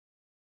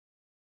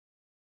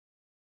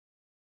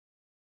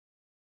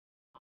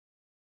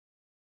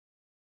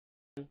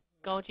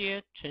高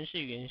阶程式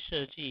语言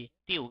设计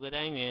第5个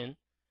单元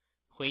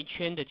回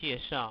圈的介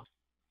绍。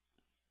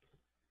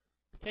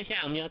接下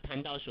来我们要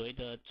谈到所谓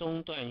的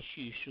中断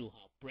叙述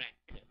break。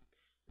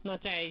那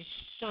在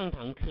上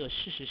堂课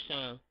事实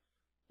上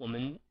我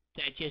们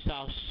在介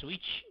绍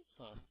switch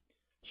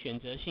选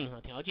择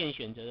性条件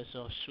选择的时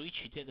候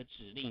switch 这个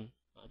指令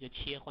就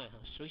切换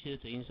switch 的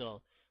指令的时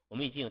候，我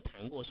们已经有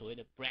谈过所谓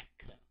的 break。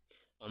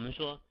我们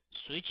说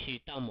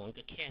switch 到某一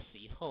个 case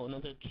以后，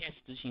那这个 case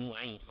执行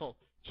完以后，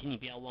请你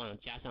不要忘了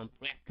加上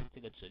break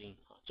这个指令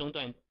中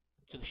断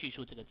这个叙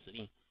述这个指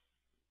令，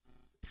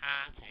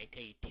它才可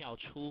以跳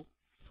出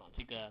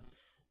这个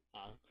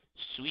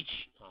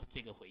switch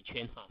这个回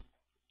圈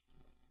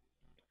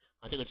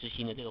这个执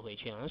行的这个回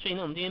圈所以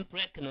呢，我们这边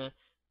break 呢，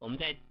我们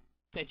再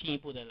进一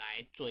步的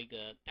来做一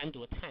个单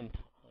独的探讨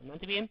那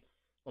这边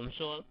我们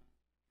说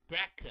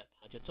break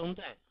就中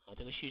断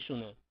这个叙述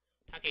呢，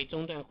它可以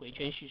中断回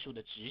圈叙述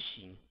的执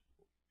行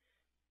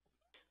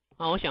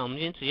我想我们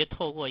今天直接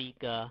透过一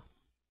个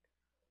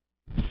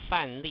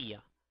范例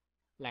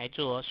来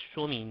做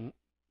说明，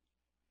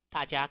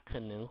大家可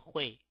能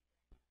会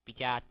比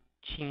较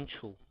清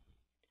楚。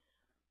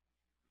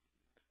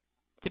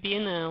这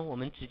边呢，我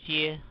们直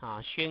接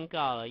宣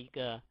告了一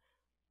个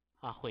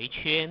回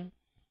圈。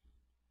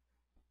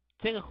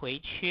这个回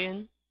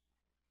圈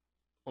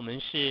我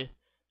们是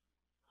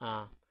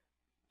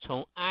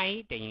从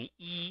i 等于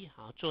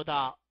1做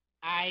到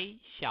i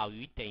小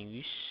于等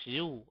于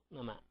15，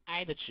那么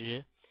i 的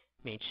值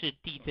每次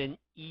递增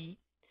1。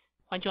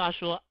换句话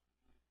说，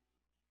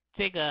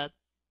这个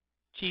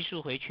计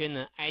数回圈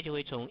呢 ，i 就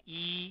会从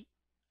1、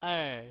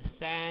2、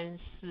3、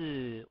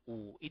4、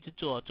5一直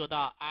做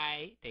到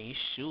i 等于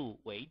15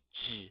为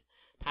止，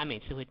它每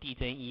次会递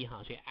增1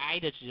所以 i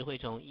的值会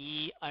从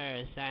1、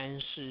2、3、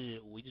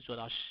4、5一直做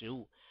到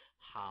15。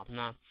好，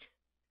那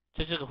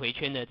这是个回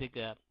圈的这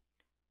个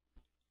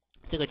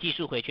计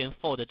数回圈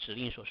for 的指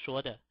令所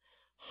说的。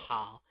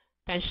好，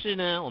但是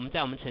呢，我们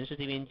在我们程式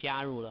这边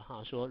加入了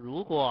说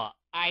如果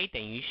i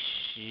等于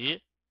10，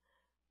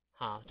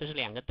好，这是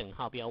2个等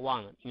号，不要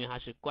忘了，因为它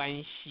是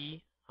关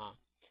系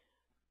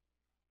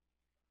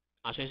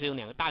所以是用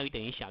2个大于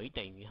等于小于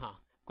等于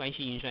关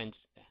系运算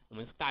我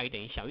们大于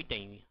等于小于等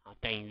于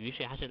等于，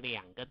所以它是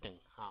2个等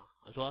号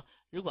我说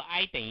如果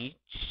i 等于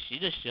10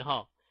的时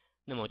候，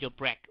那么我就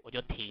break 我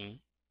就停。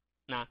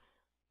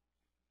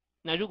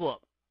那如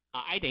果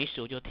i 等于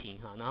10我就停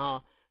然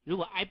后如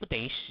果 i 不等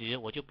于10，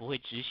我就不会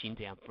执行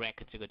怎样 break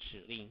这个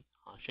指令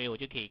所以我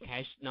就可以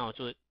开始，那我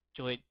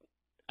就会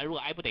如果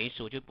i 不等于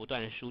10，我就不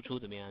断的输出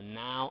怎么样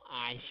now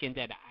i 现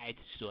在的 i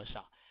是多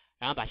少，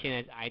然后把现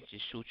在的 i 值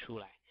输出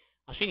来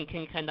所以你可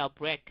以看到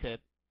break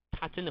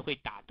它真的会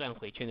打断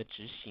回圈的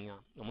执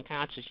行我们看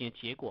它执行的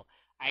结果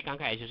i 刚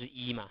开始就是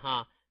1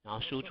嘛然后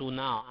输出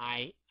now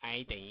i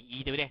等于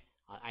1，对不对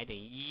i 等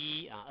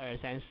于1 2、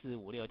3、4、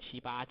5、6、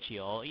7、8、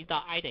9，一到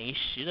i 等于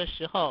10的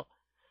时候，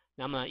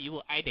那么如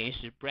果 i 等于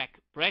10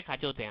 break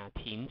就怎样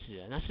停止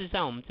了。那事实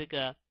上我们这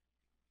个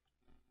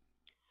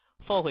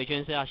for 回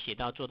圈是要写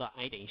到做到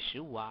i 等于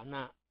15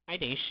那 i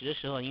等于10的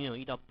时候，因为我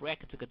遇到 break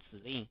这个指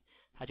令，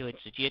它就会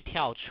直接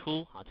跳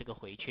出这个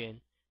回圈，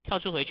跳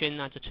出回圈，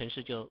那这程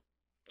式就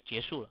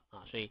结束了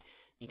所以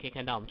你可以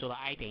看到我们做到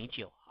i 等于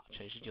9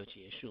程式就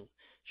结束。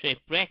所以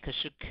break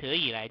是可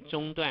以来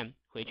中断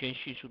回圈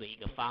叙述的一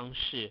个方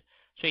式。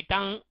所以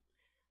当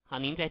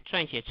您在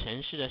撰写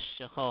程式的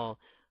时候，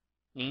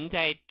您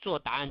在做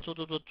答案做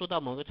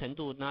到某个程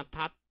度，那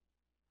它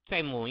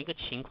在某一个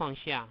情况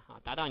下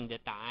达到你的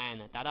答案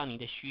了，达到你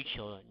的需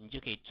求了，你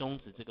就可以终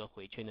止这个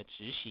回圈的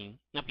执行。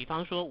那比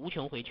方说无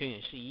穷回圈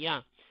也是一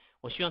样，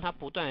我希望它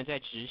不断的在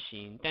执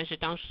行，但是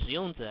当使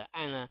用者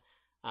按了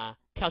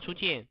跳出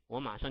键，我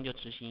马上就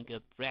执行一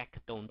个 break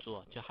动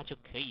作，它就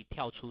可以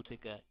跳出这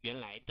个原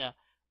来的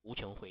无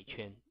穷回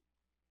圈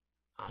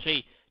所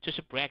以这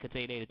是 break 这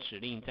一类的指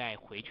令在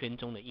回圈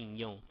中的应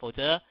用。否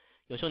则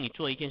有时候你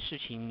做一件事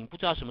情，你不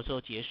知道什么时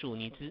候结束，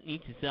你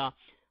只知道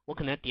我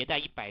可能迭代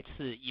100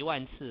次、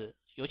10000次，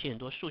尤其很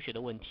多数学的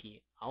问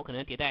题我可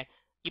能迭代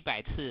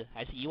100次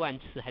还是10000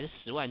次还是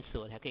10万次，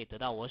我才可以得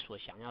到我所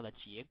想要的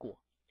结果。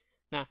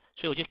那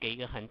所以我就给一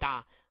个很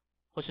大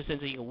或是甚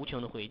至一个无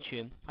穷的回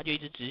圈，它就一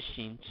直执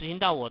行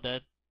到我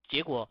的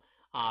结果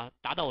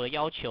达到我的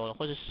要求了，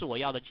或者是我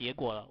要的结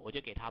果了，我就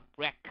给它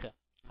break，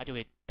 它就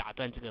会打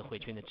断这个回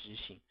圈的执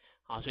行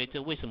所以这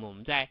为什么我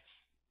们在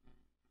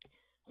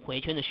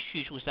回圈的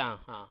叙述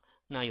上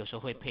那有时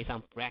候会配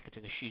上 break 这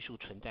个叙述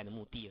存在的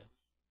目的了。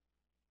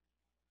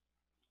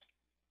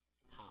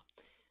好，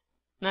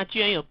那既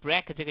然有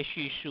break 这个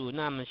叙述，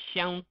那么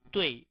相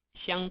对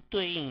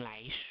应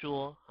来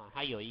说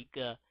它有一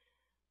个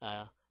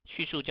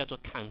叙述叫做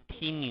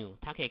continue，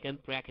 它可以跟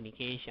break 你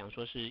可以想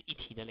说是一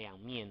体的两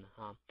面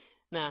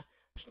那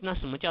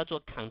什么叫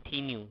做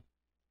continue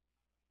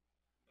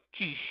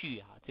继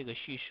续这个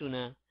叙述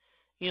呢？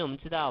因为我们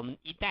知道我们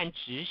一旦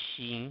执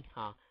行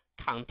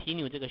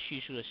continue 这个叙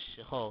述的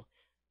时候，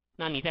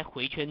那你在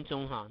回圈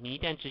中你一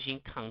旦执行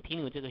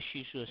continue 这个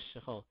叙述的时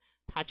候，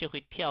它就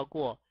会跳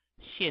过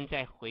现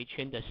在回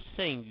圈的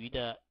剩余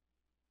的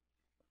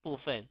部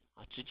分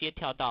啊，直接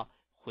跳到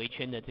回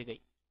圈的这个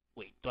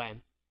尾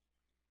端。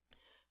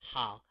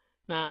好，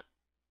那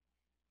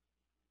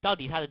到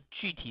底它的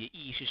具体的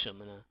意义是什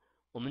么呢？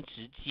我们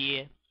直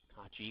接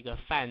举一个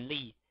范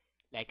例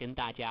来跟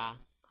大家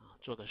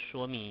做个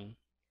说明。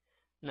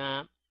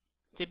那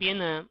这边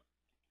呢，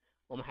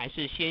我们还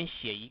是先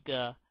写一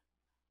个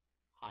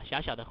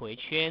小小的回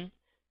圈。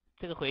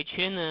这个回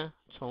圈呢，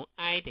从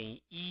i 等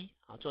于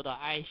1做到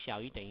i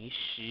小于等于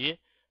10，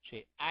所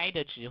以 i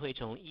的值会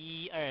从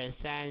1、2、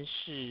3、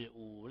4、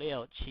5、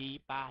6、7、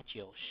8、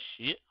9、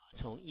10，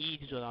从1一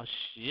直做到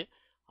10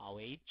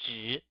为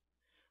止。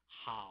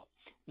好，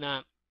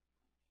那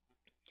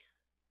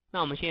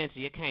我们现在直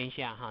接看一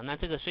下那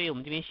这个，所以我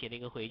们这边写了一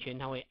个回圈，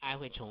它会 i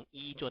会从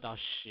1做到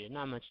10。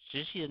那么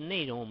直系的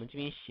内容，我们这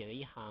边写了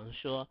一行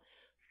说，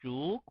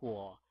如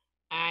果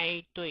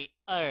i 对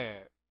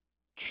2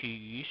取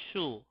余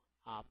数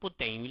不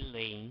等于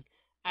0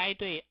 ，i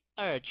对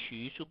2取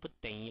余数不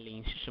等于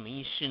0是什么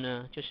意思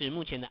呢？就是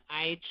目前的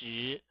i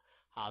值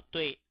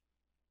对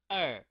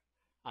2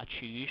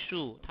取余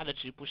数，它的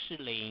值不是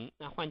0。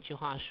那换句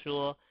话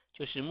说，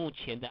就是目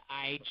前的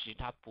i 值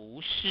它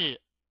不是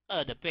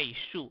2的倍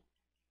数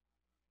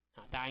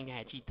大家应该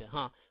还记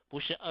得不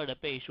是2的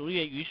倍数，因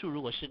为余数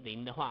如果是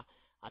0的话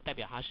代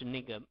表它是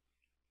那个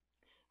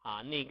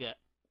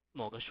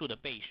某个数的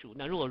倍数。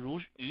那如果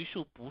余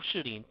数不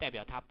是0，代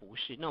表它不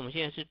是。那我们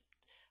现在是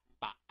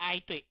把 i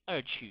对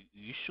2取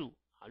余数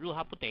如果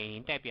它不等于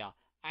0，代表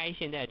i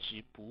现在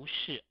值不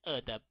是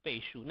2的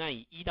倍数。那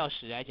以1到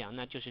10来讲，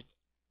那就是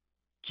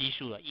奇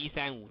数了，1、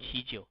3、5、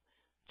7、9，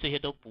这些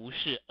都不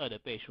是2的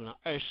倍数。那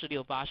2、4、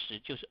6、8、10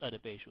就是2的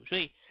倍数。所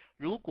以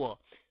如果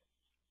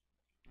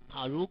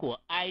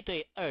i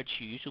对2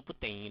取余数不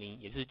等于0，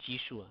也就是奇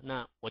数了，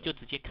那我就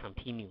直接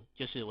continue，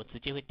 就是我直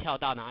接会跳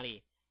到哪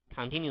里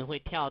 ？continue 会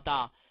跳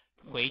到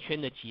回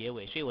圈的结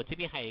尾。所以我这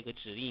边还有一个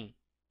指令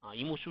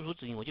萤幕输出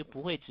指令，我就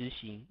不会执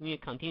行，因为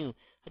continue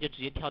它就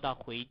直接跳到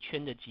回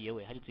圈的结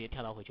尾，它就直接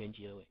跳到回圈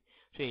结尾。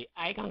所以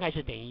i 刚开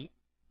始等于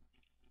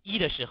1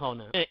的时候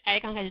呢，i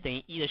刚开始等于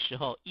1的时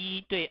候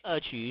，1对2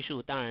取余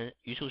数，当然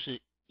余数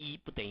是1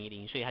不等于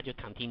0，所以它就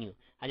continue，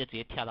 它就直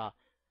接跳到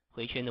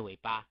回圈的尾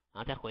巴，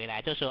然后再回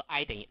来。这时候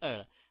i 等于2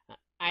了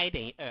，i 等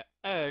于2，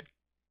 2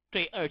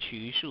对2取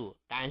余数，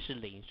答案是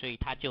0，所以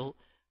它就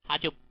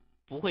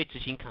不会执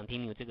行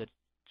continue 这个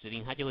指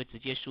令，它就会直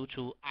接输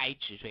出 i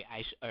值，所以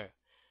i 是2，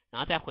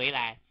然后再回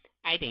来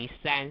i 等于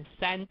3，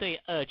 3对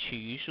2取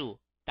余数，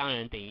当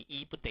然等于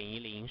1不等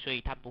于0，所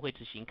以它不会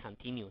执行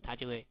continue， 它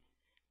就会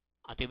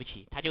对不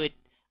起，它就会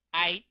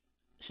i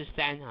是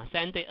3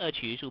 3对2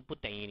取余数不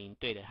等于0，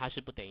对的，它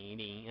是不等于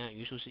0，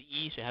余数是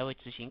1，所以它会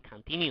执行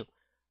continue，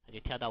 它就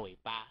跳到尾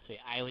巴，所以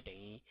i 会等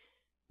于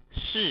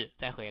4，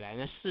再回来，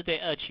那4对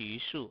2取余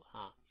数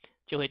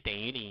就会等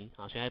于0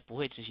所以它不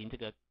会执行这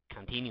个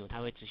continue，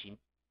 它会执行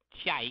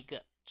下一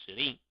个指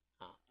令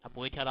它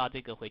不会跳到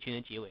这个回圈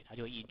的结尾，它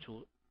就会印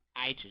出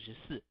i 值是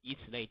4，以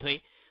此类推。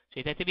所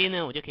以在这边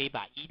呢，我就可以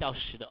把1到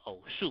10的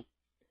偶数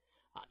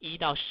1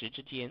到10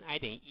之间 i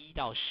等于1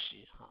到10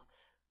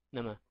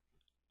那么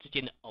之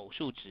间的偶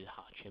数值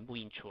全部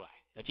印出来，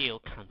而借由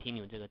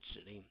continue 这个指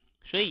令。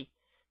所以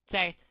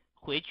在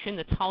回圈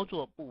的操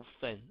作部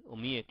分，我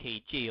们也可以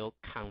借由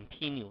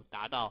continue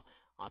达到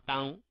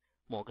当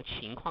某个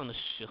情况的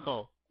时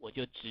候，我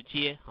就直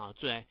接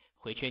在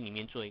回圈里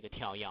面做一个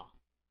跳跃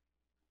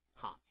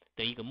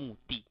的一个目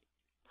的。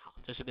好，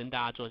这是跟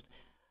大家做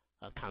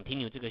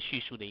continue 这个叙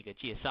述的一个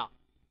介绍。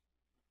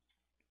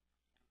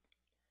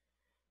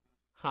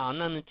好，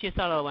那么介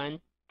绍了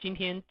完今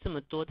天这么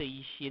多的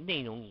一些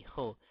内容以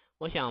后，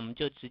我想我们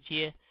就直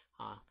接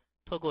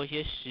透过一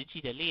些实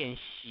际的练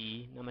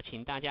习，那么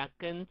请大家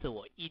跟着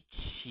我一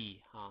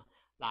起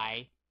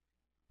来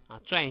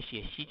撰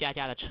写 C++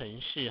 的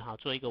程式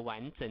做一个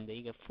完整的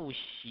一个复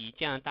习，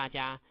这样大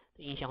家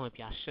的印象会比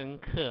较深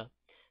刻。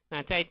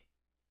那在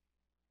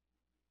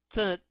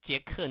这节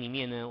课里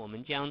面呢，我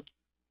们将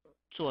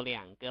做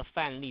2个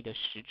范例的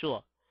实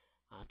作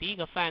第一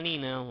个范例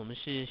呢，我们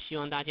是希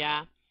望大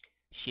家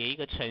写一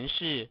个程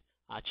式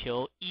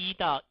求1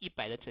到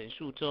100的整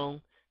数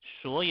中，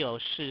所有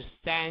是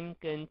3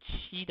跟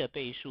7的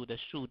倍数的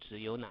数值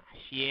有哪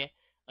些，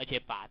而且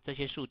把这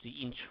些数值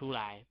印出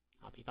来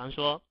比方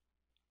说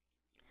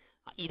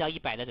1到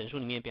100的整数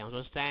里面，比方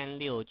说3、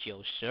6、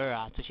9、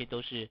12这些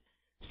都是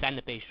3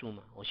的倍数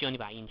嘛，我希望你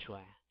把它印出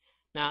来。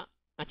那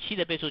7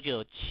的倍数就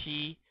有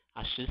7、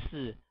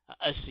14、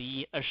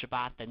21、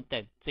28等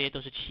等，这些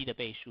都是7的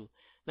倍数。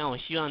那我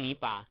希望你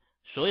把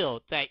所有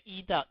在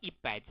1到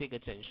100这个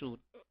整数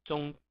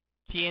中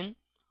间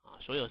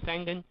所有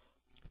3跟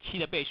7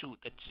的倍数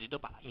的值都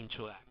把它印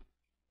出来，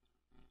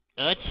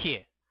而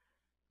且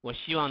我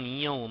希望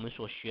你用我们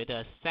所学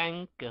的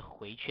3个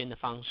回圈的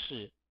方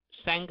式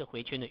，3个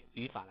回圈的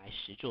语法来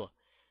实作，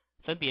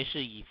分别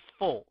是以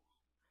for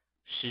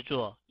实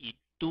作，以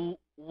do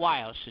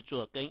while 实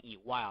作，跟以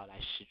while 来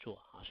实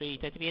作所以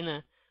在这边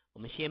呢，我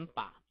们先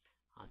把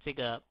这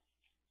个